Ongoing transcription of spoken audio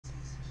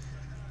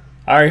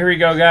All right, here we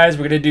go, guys.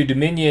 We're going to do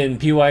Dominion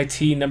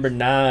PYT number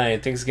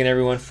 9. Thanks again,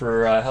 everyone,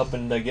 for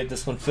helping to get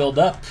this one filled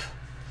up.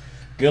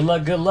 Good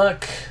luck, good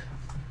luck.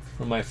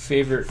 One of my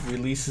favorite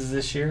releases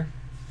this year.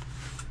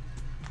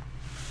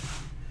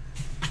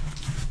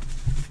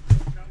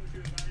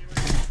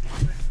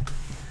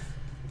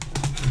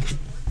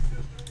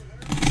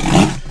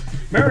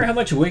 Remember how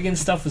much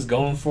Wiggins stuff was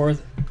going for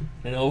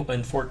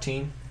in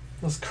 14?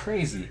 It was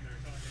crazy.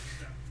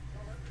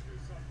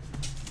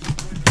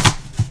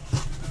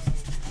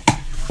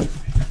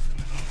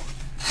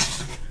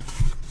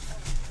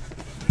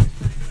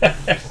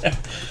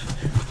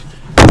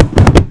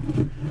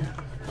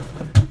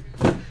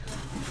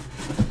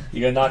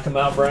 You gonna knock him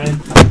out, Brian?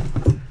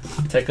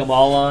 Take them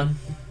all on?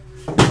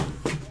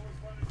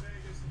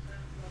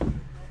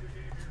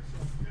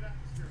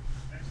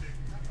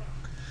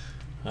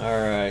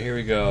 Alright, here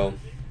we go.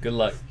 Good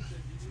luck.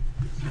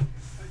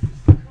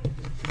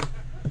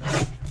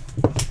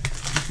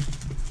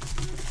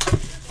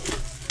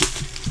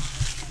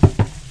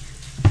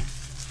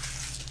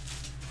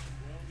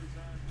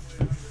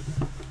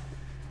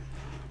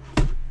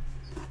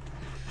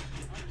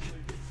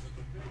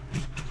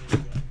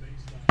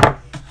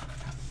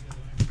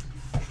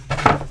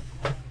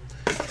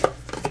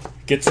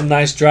 Get some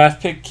nice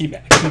draft pick. Keep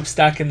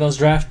stacking those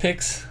draft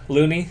picks,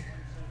 Looney.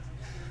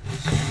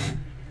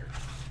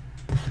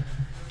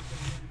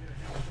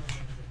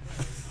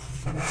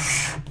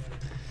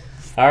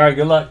 All right,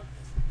 good luck.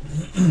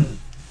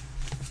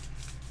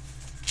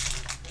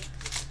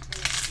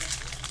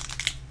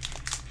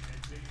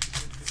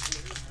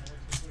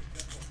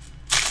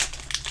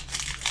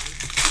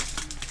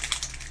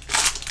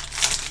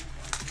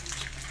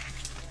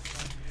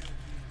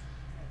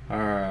 All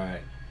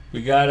right.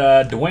 We got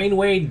Dwayne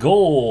Wade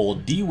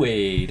gold,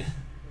 D-Wade.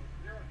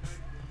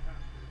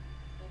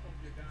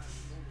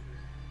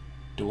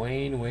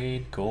 Dwayne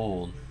Wade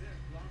gold.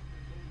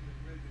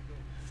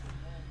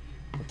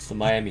 What's the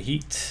Miami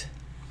Heat?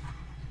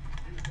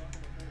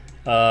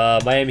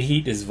 Miami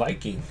Heat is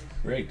Viking.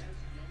 Great.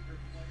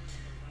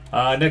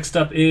 Next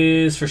up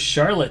is for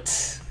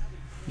Charlotte.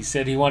 He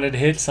said he wanted to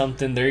hit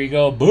something. There you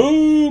go.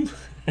 Boom!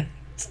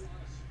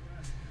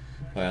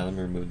 Well, let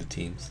me remove the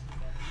teams.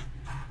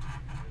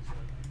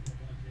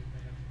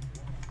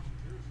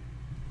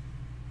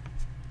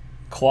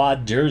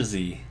 Quad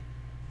jersey.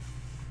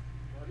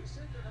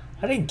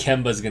 I think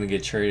Kemba's gonna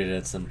get traded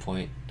at some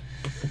point.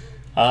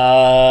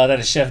 That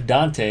is Chef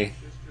Dante.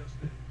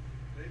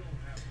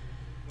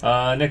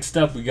 Next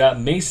up, we got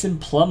Mason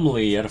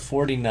Plumlee at a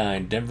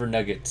 49, Denver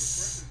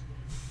Nuggets.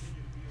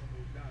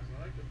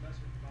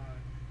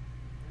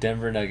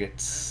 Denver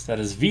Nuggets. That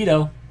is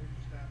Vito.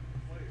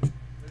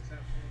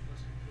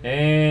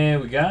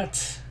 And we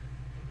got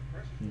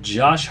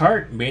Josh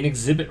Hart, main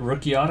exhibit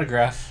rookie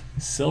autograph.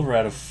 Silver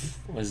out of,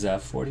 what is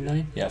that,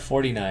 49? Yeah,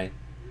 49.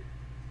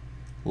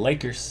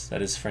 Lakers,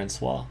 that is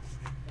Francois.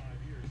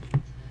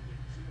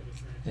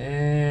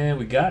 And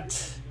we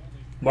got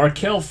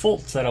Markelle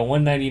Fultz at a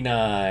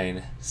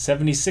 199.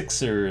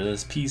 76er,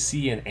 that's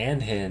PC and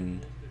Anhen.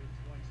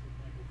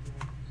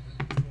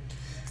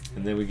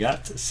 And then we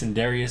got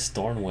Sindarius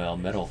Thornwell,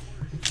 metal.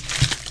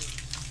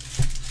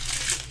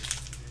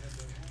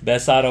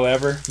 Best auto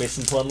ever,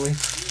 Mason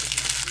Plumlee.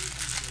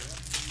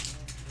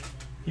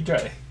 He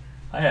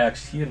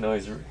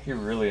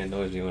really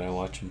annoys me when I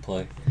watch him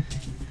play.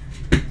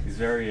 He's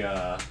very,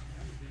 I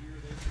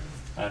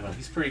don't know,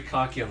 he's pretty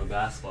cocky on the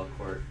basketball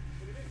court.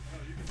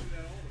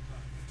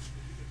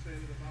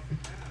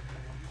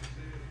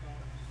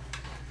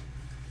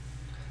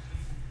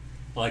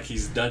 Like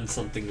he's done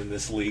something in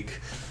this league.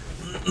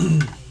 I'm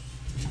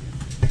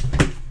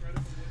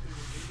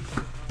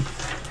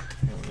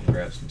gonna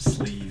grab some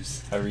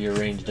sleeves. I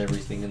rearranged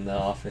everything in the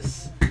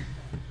office.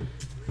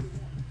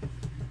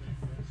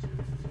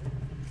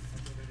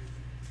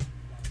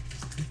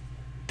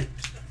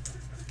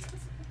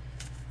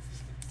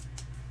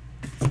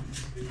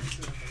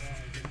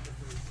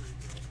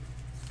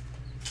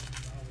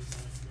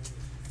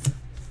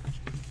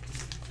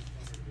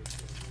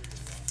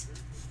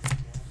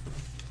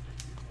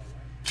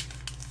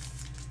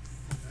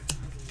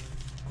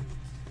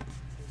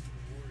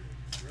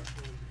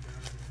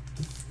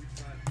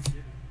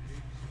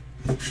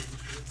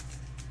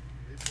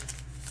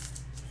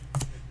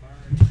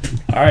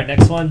 All right,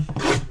 next one.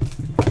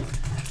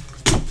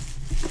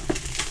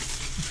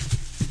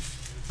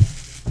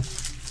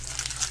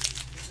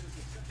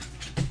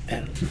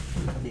 And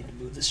I need to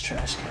move this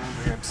trash can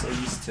over here. I'm so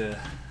used to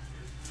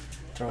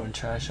throwing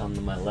trash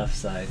on my left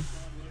side.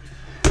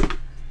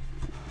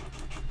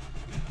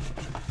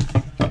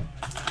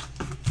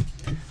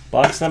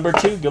 Box number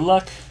 2, good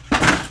luck.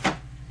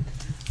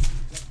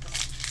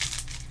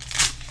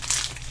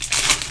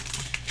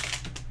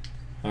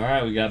 All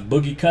right, we got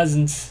Boogie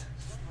Cousins.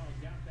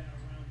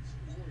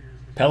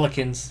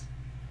 Pelicans.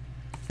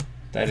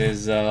 That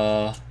is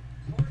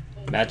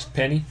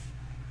magicpenny.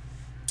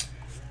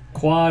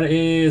 Quad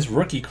is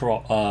rookie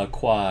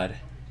quad.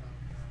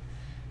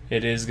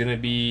 It is going to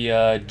be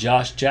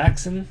Josh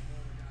Jackson.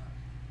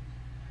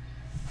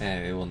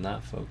 And it will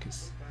not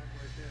focus.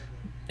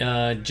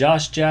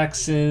 Josh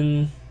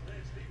Jackson,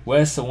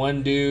 Wes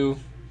Iwundu,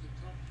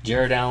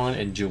 Jared Allen,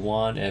 and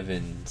Jawan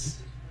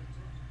Evans.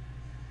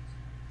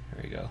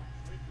 There we go.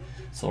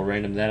 So we'll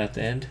random that at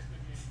the end.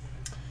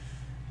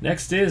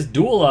 Next is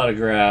dual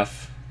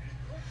autograph.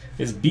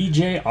 Is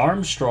B.J.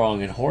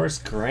 Armstrong and Horace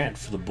Grant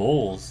for the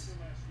Bulls.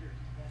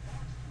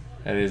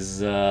 That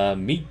is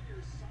me.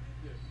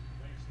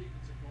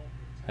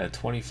 At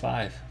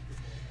 25.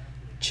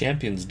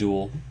 Champions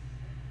duel.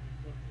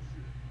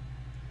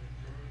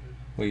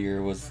 What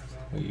year is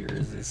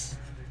this?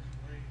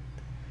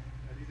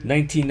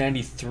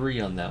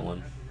 1993 on that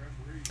one.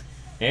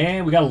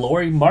 And we got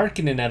Lauri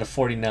Markkanen at a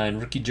 49.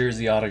 Rookie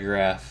jersey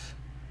autograph.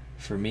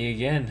 For me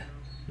again.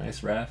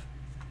 Nice, Raph.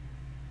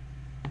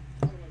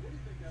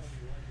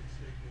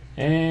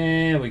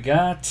 And we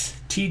got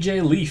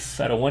TJ Leaf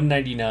at a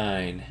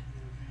 199.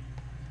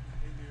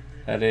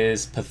 That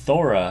is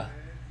Pathora.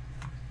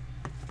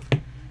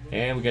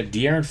 And we got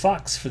De'Aaron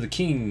Fox for the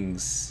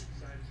Kings.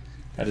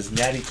 That is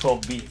Natty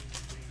 12B.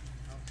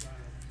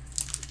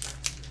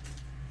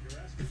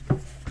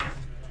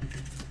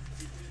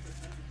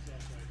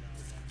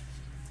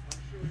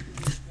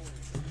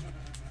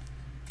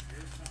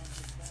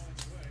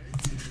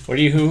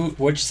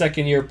 Which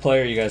second year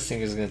player you guys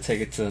think is going to take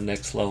it to the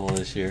next level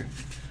this year?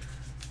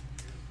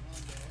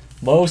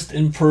 Most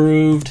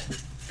improved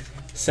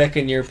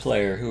second year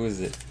player, who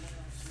is it?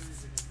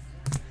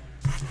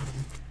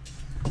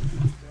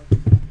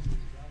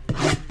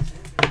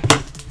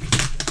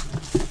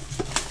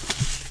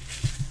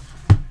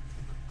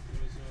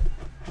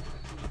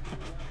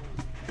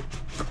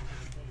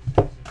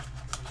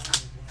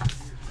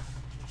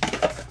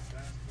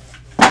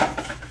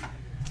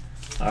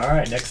 All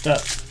right, next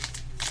up.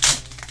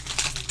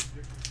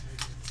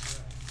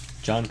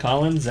 John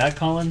Collins, Zach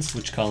Collins,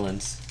 which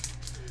Collins?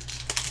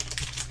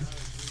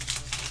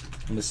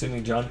 I'm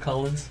assuming John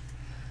Collins.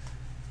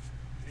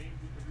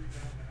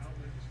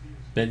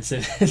 Ben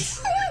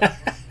Simmons.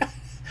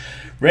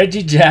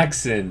 Reggie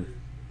Jackson.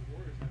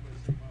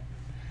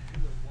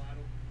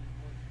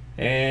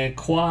 And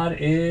quad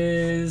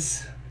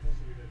is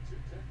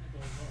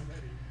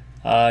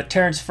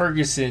Terrence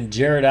Ferguson,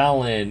 Jared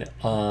Allen,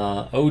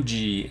 OG,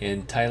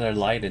 and Tyler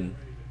Lydon.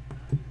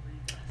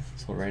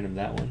 So we'll random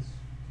that one.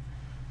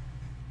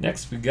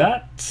 Next we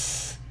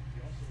got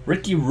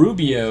Ricky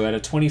Rubio at a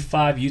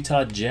 25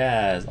 Utah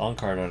Jazz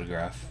on-card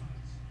autograph.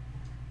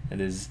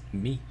 That is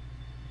me.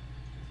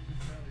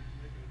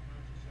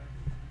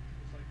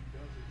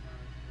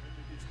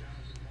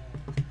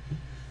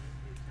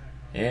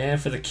 And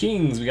for the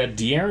Kings, we got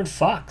De'Aaron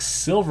Fox,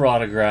 silver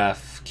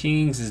autograph.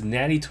 Kings is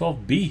Natty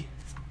 12B.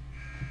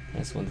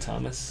 Nice one,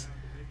 Thomas.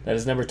 That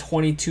is number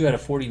 22 out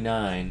of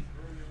 49.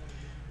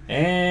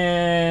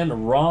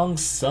 And Wrong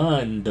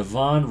Son,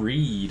 Devon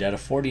Reed out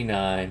of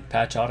 49.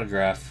 Patch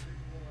autograph.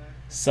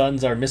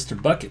 Suns are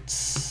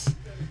MrBuckets.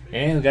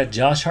 And we got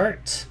Josh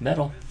Hart,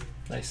 metal.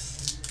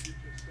 Nice.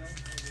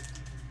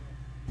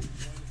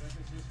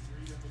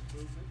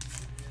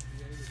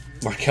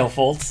 Markelle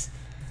Fultz.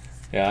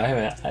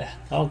 Yeah, I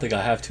don't think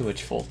I have too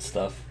much Fultz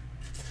stuff.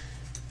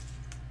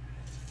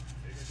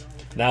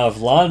 Now, if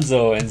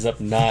Lonzo ends up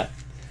not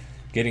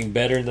getting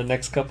better in the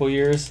next couple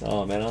years,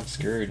 oh man, I'm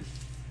screwed.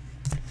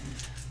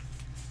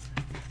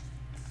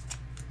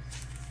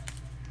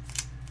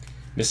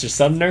 Mr.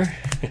 Sumner.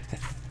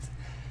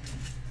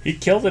 He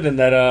killed it in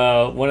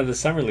that one of the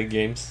summer league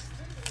games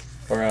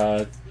or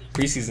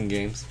preseason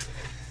games.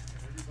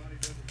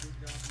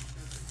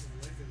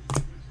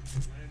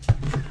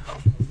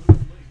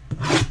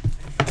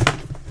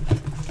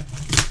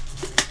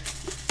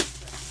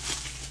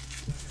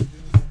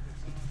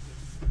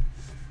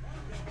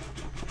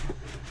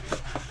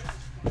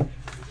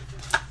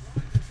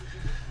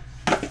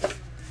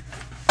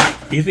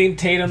 Do you think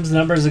Tatum's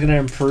numbers are going to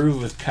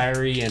improve with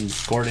Kyrie and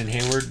Gordon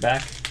Hayward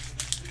back?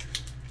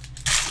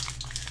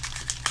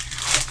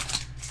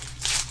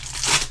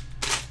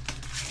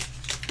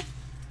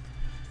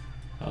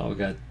 Oh, we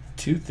got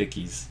two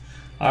thickies.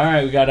 All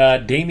right, we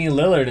got Damian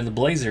Lillard and the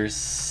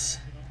Blazers.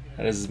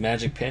 That is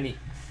Magic Penny.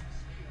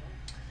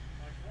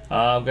 We've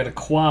got a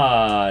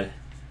quad.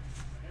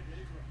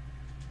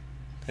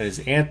 That is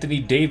Anthony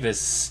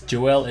Davis,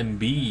 Joel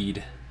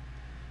Embiid.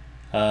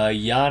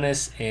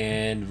 Giannis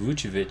and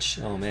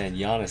Vucevic. Oh man,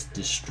 Giannis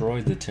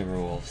destroyed the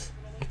Timberwolves.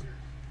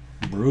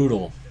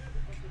 Brutal.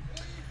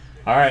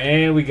 Alright,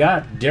 and we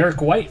got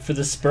Derek White for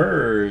the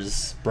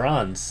Spurs.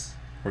 Bronze.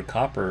 Or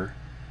copper.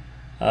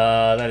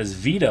 That is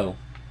Vito.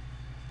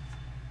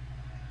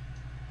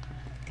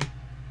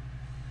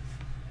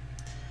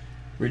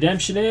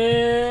 Redemption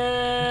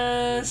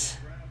is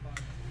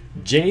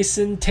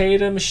Jason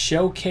Tatum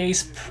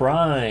Showcase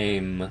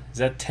Prime. Is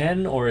that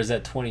 10 or is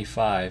that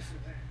 25?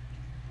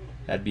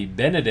 That'd be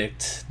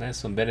Benedict.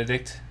 Nice one,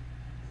 Benedict.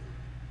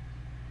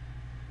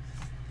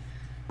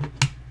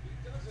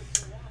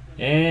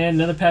 And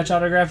another patch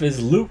autograph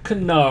is Luke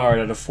Kennard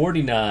at a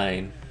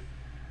 49.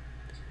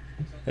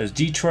 There's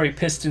Detroit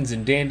Pistons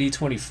and Dandy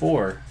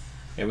 24.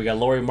 And we got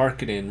Lauri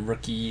Markkanen,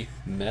 rookie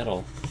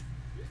metal.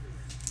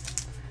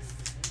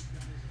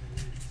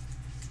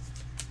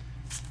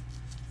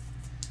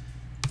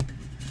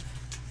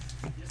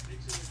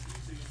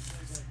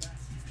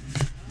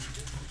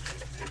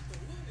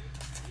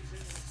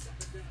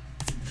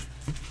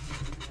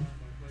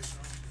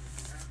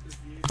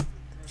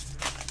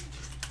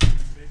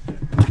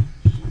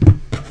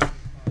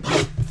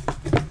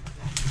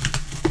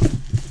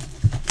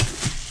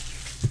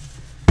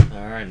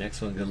 Alright,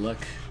 next one, good luck.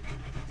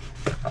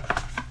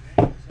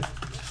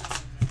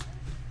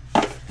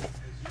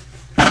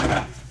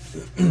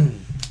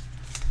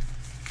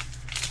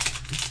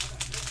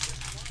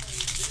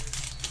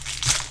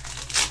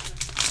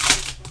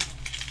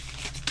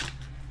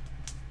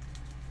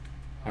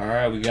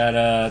 Alright, we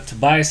got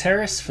Tobias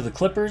Harris for the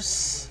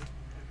Clippers.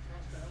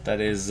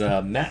 That is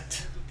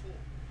Matt.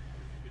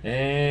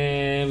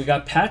 And we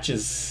got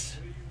patches.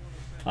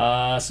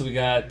 So we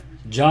got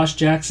Josh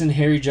Jackson,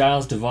 Harry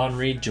Giles, Devon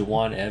Reed,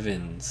 Jawan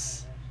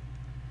Evans.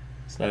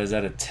 So that is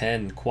at a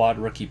 10 quad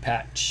rookie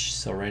patch.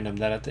 So random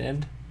that at the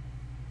end.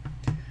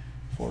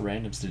 4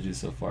 randoms to do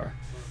so far.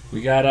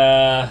 We got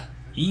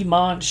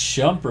Iman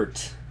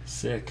Shumpert,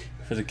 sick,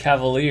 for the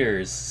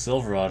Cavaliers,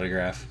 silver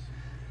autograph.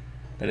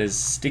 That is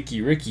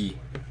Sticky Ricky.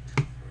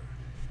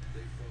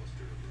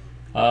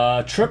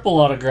 Triple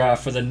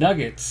autograph for the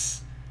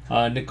Nuggets.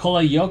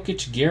 Nikola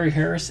Jokic, Gary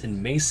Harris,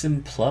 and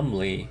Mason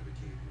Plumlee.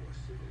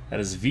 That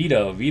is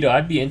Vito. Vito,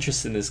 I'd be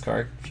interested in this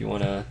card if you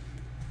want to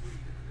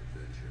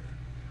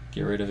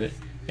get rid of it.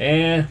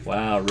 And,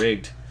 wow,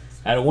 rigged.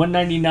 At a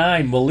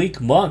 199,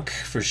 Malik Monk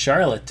for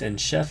Charlotte and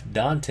Chef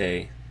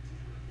Dante.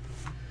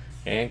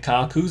 And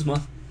Kyle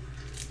Kuzma.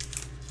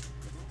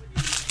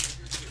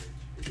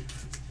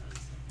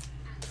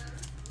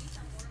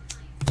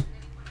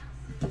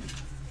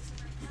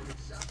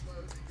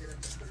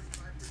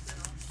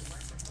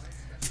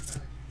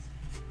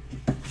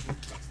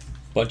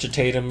 Bunch of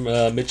Tatum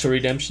Mitchell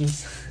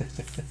redemptions.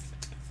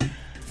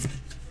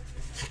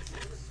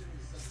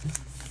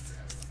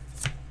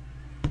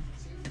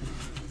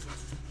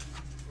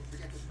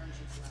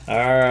 All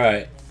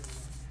right.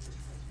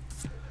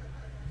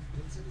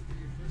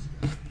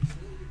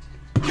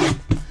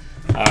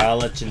 I'll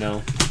let you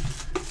know.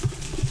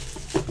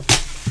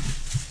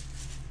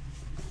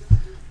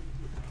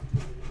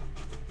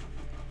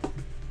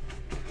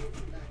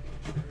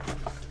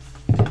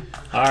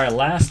 All right,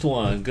 last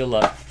one. Good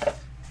luck.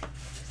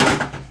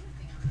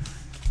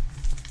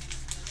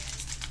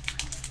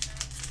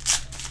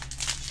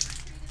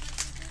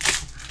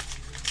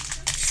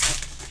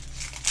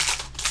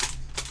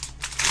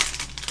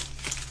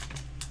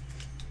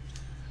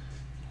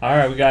 All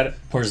right, we got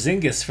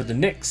Porzingis for the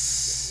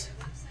Knicks.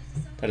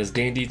 That is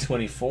Dandy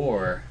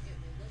 24.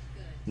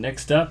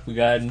 Next up, we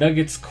got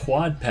Nuggets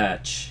quad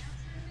patch.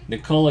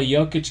 Nikola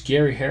Jokic,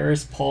 Gary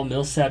Harris, Paul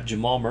Millsap,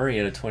 Jamal Murray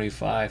at a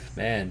 25.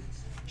 Man,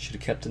 should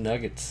have kept the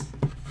Nuggets.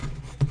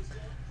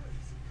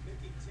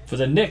 For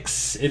the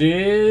Knicks, it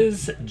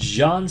is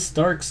John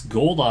Starks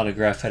gold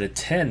autograph at a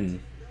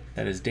 10.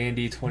 That is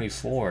Dandy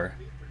 24.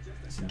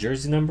 Is it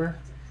jersey number?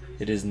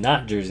 It is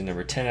not jersey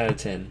number. 10 out of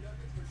 10.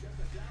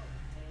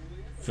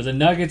 For the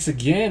Nuggets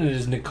again, it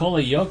is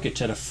Nikola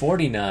Jokic at a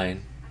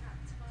 49.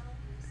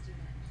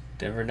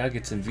 Denver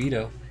Nuggets and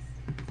Vito.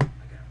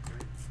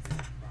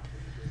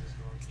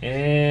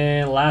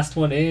 And last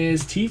one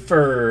is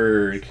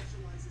T-Ferg.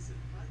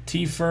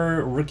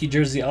 T-Fer rookie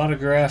jersey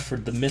autograph for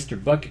the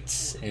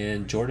MrBuckets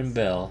and Jordan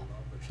Bell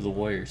for the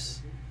Warriors.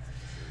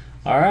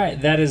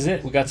 Alright, that is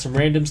it. We got some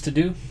randoms to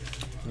do.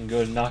 I'm going to go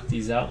ahead and knock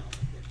these out.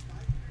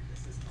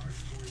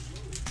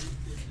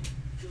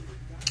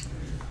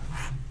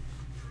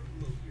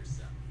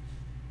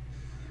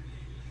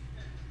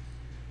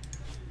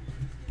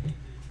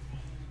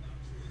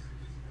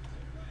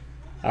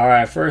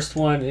 Alright, first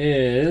one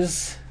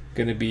is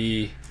going to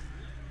be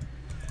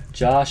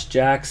Josh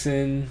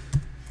Jackson,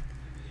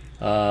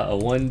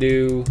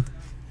 Awundu,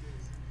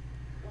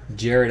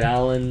 Jared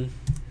Allen,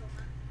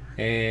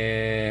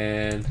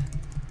 and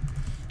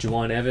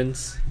Jawan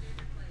Evans.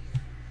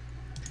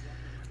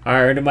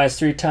 Alright, randomized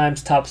 3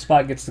 times. Top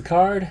spot gets the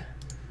card.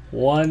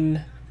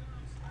 1,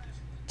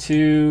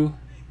 2,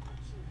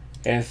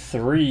 and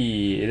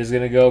 3. It is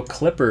going to go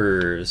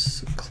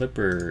Clippers.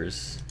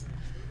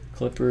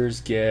 Clippers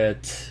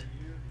get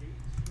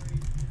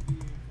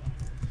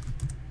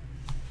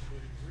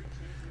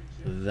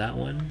that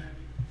one.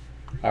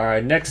 All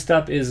right, next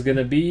up is going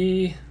to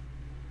be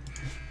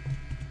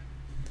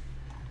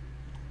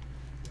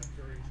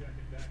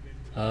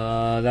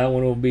that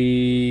one will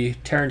be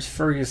Terrence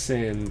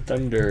Ferguson,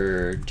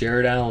 Thunder,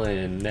 Jared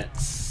Allen,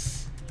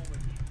 Nets.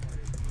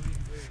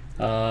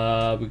 We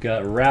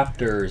got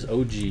Raptors,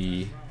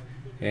 OG,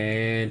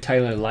 and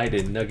Tyler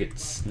Lydon,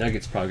 Nuggets.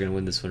 Nuggets probably going to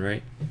win this one,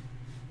 right?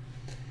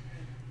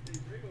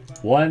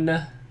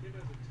 1,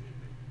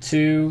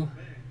 2,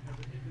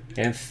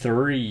 and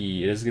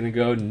 3. It is going to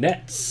go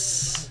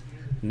Nets.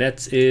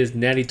 Nets is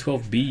Natty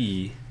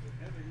 12B.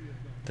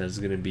 That's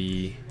going to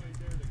be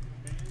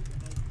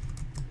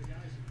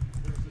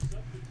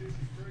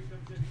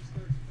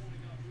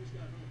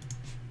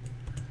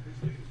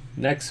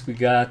next. We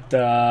got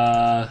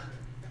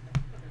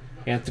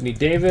Anthony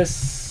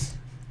Davis,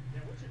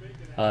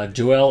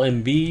 Joel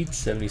Embiid,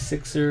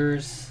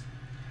 76ers,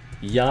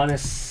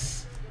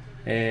 Giannis,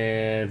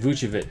 and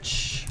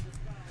Vucevic.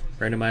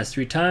 Randomized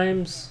 3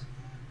 times.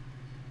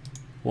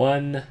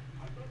 1,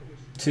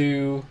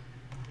 2,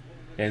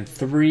 and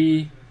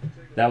 3.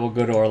 That will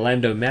go to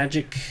Orlando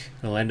Magic.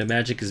 Orlando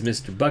Magic is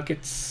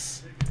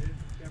MrBuckets.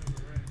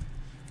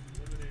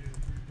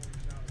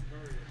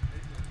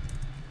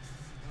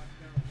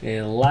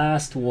 And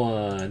last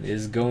one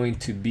is going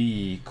to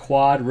be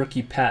quad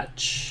rookie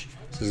patch.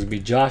 So this will be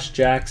Josh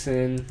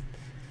Jackson,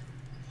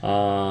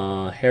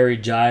 Harry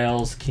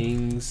Giles,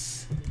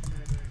 Kings,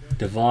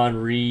 Devon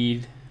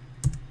Reed,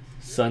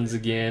 Suns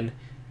again,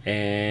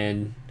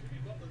 and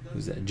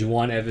who's that?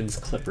 Juwan Evans,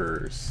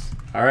 Clippers.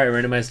 All right,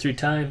 randomized 3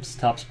 times.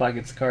 Top spot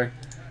gets the card.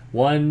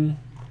 1,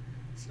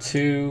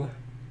 2,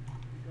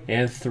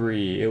 and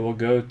 3. It will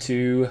go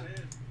to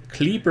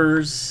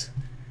Clippers.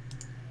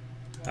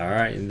 All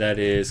right, and that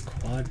is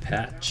quad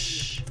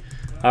patch.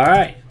 All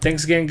right,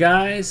 thanks again,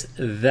 guys.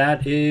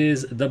 That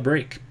is the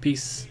break.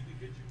 Peace.